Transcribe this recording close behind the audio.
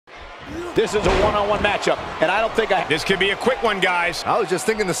This is a one-on-one matchup, and I don't think This could be a quick one, guys. I was just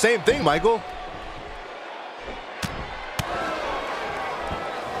thinking the same thing, Michael.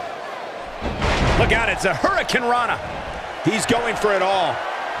 Look out, it's a Hurricane Rana. He's going for it all.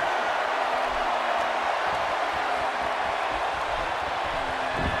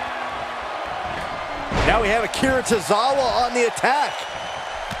 Now we have Akira Tozawa on the attack.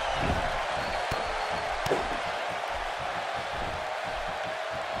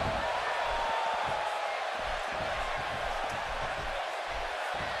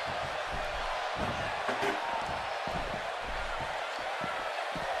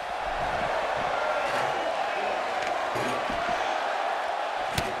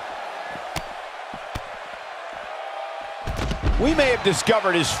 We may have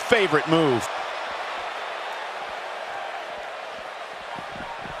discovered his favorite move.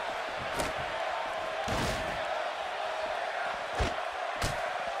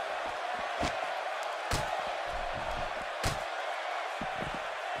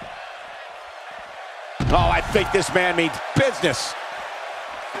 Oh, I think this man means business.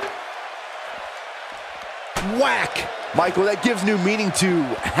 Whack! Michael, that gives new meaning to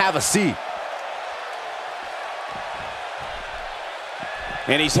have a seat.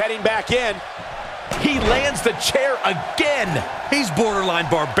 And he's heading back in. He lands the chair again. He's borderline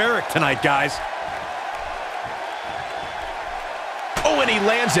barbaric tonight, guys. Oh, and he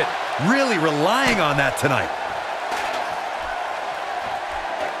lands it. Really relying on that tonight.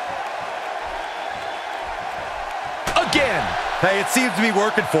 Again. Hey, it seems to be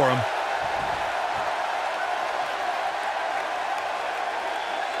working for him.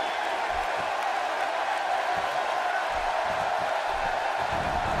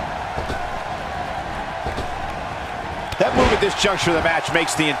 That move at this juncture of the match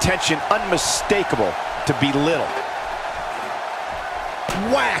makes the intention unmistakable to belittle.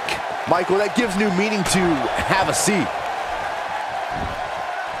 Whack! Michael, that gives new meaning to have a seat.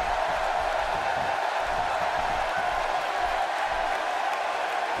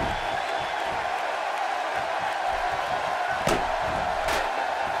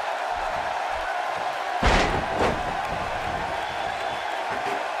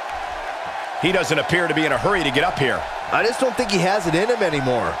 He doesn't appear to be in a hurry to get up here. I just don't think he has it in him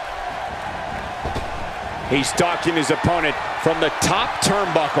anymore. He's stalking his opponent from the top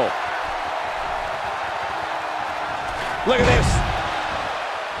turnbuckle. Look at this.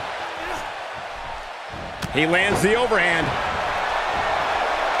 He lands the overhand.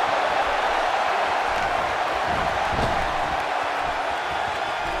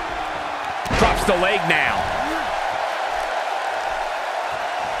 Drops the leg now.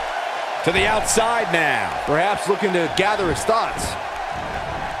 To the outside now. Perhaps looking to gather his thoughts.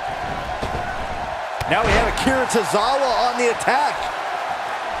 Now we have Akira Tozawa on the attack.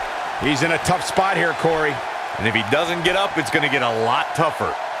 He's in a tough spot here, Corey. And if he doesn't get up, it's going to get a lot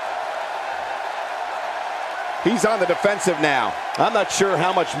tougher. He's on the defensive now. I'm not sure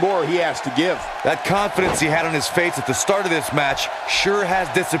how much more he has to give. That confidence he had on his face at the start of this match sure has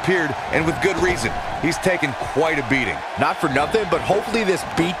disappeared, and with good reason. He's taken quite a beating. Not for nothing, but hopefully this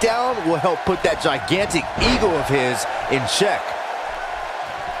beatdown will help put that gigantic ego of his in check.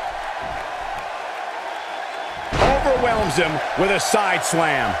 Overwhelms him with a side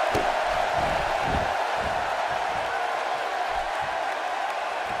slam.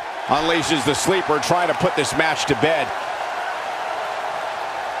 Unleashes the sleeper, trying to put this match to bed.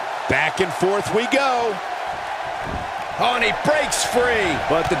 Back and forth we go. Oh, and he breaks free.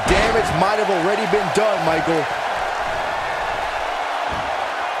 But the damage might have already been done, Michael.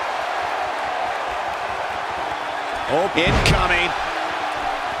 Oh, incoming.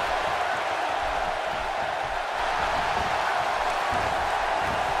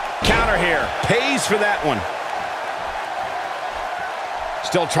 Counter here. Pays for that one.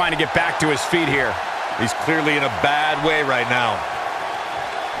 Still trying to get back to his feet here. He's clearly in a bad way right now.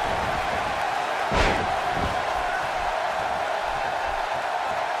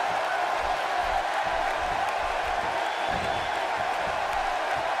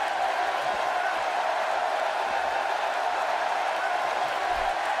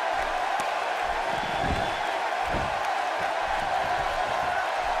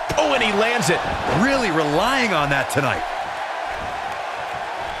 Oh, and he lands it. Really relying on that tonight.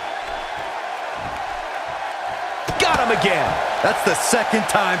 Got him again. That's the second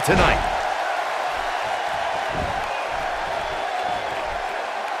time tonight.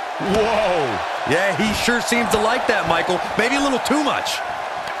 Whoa. Yeah, he sure seems to like that, Michael. Maybe a little too much.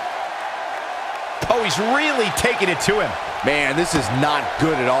 Oh, he's really taking it to him. Man, this is not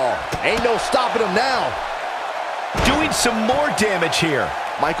good at all. Ain't no stopping him now. Doing some more damage here.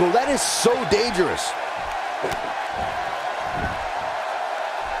 Michael, that is so dangerous.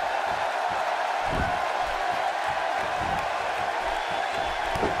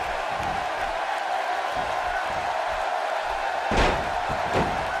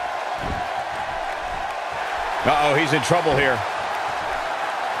 Uh-oh, he's in trouble here.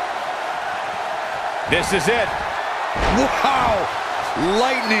 This is it. Wow!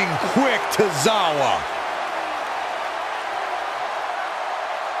 Lightning quick to Zawa.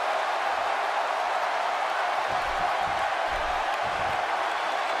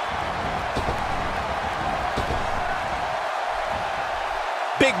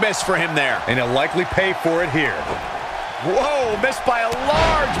 Big miss for him there. And he'll likely pay for it here. Whoa, missed by a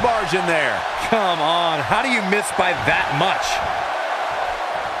large margin there. Come on, how do you miss by that much?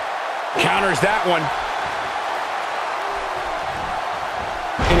 Counters that one.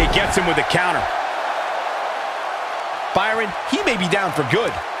 And he gets him with a counter. Byron, he may be down for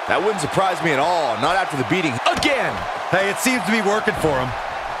good. That wouldn't surprise me at all, not after the beating. Again. Hey, it seems to be working for him.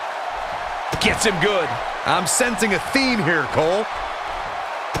 Gets him good. I'm sensing a theme here, Cole.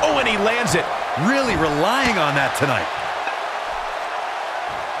 Oh, and he lands it. Really relying on that tonight.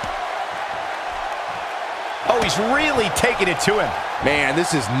 Oh, he's really taking it to him. Man,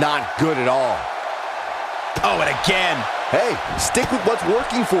 this is not good at all. Oh, and again. Hey, stick with what's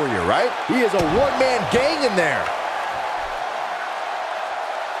working for you, right? He is a one-man gang in there.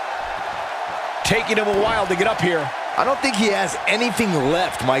 Taking him a while to get up here. I don't think he has anything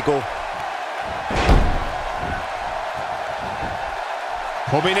left, Michael.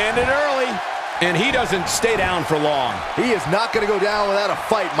 Hoping to end it early. And he doesn't stay down for long. He is not going to go down without a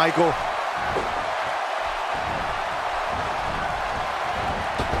fight, Michael.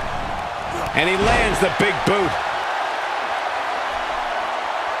 And he lands the big boot.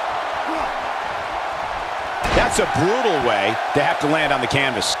 That's a brutal way to have to land on the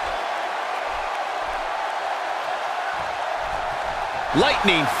canvas.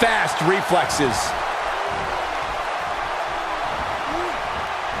 Lightning fast reflexes.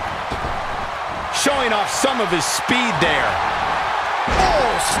 Showing off some of his speed there.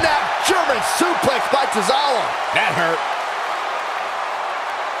 Oh, snap German suplex by Tozawa. That hurt.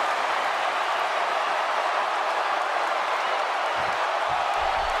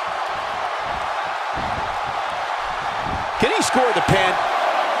 Can he score the pin?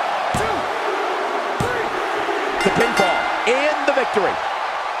 2, 3. The pinfall and the victory.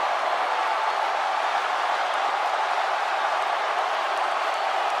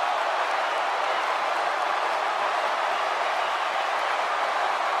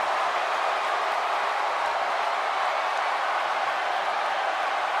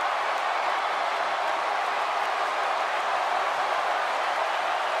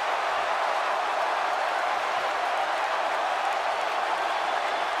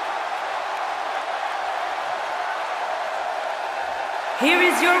 Here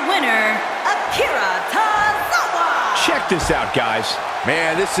is your winner, Akira Tozawa. Check this out, guys.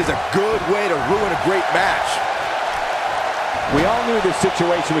 Man, this is a good way to ruin a great match. We all knew this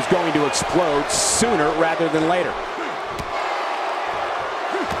situation was going to explode sooner rather than later.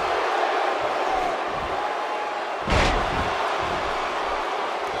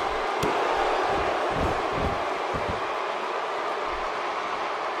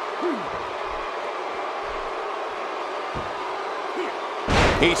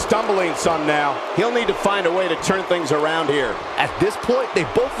 He's stumbling some now. He'll need to find a way to turn things around here. At this point, they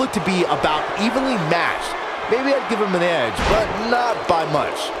both look to be about evenly matched. Maybe I'd give him an edge, but not by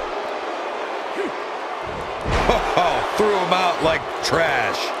much. Oh, threw him out like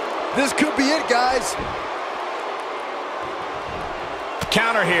trash. This could be it, guys.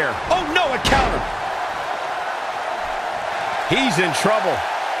 Counter here. Oh, no, a counter. He's in trouble.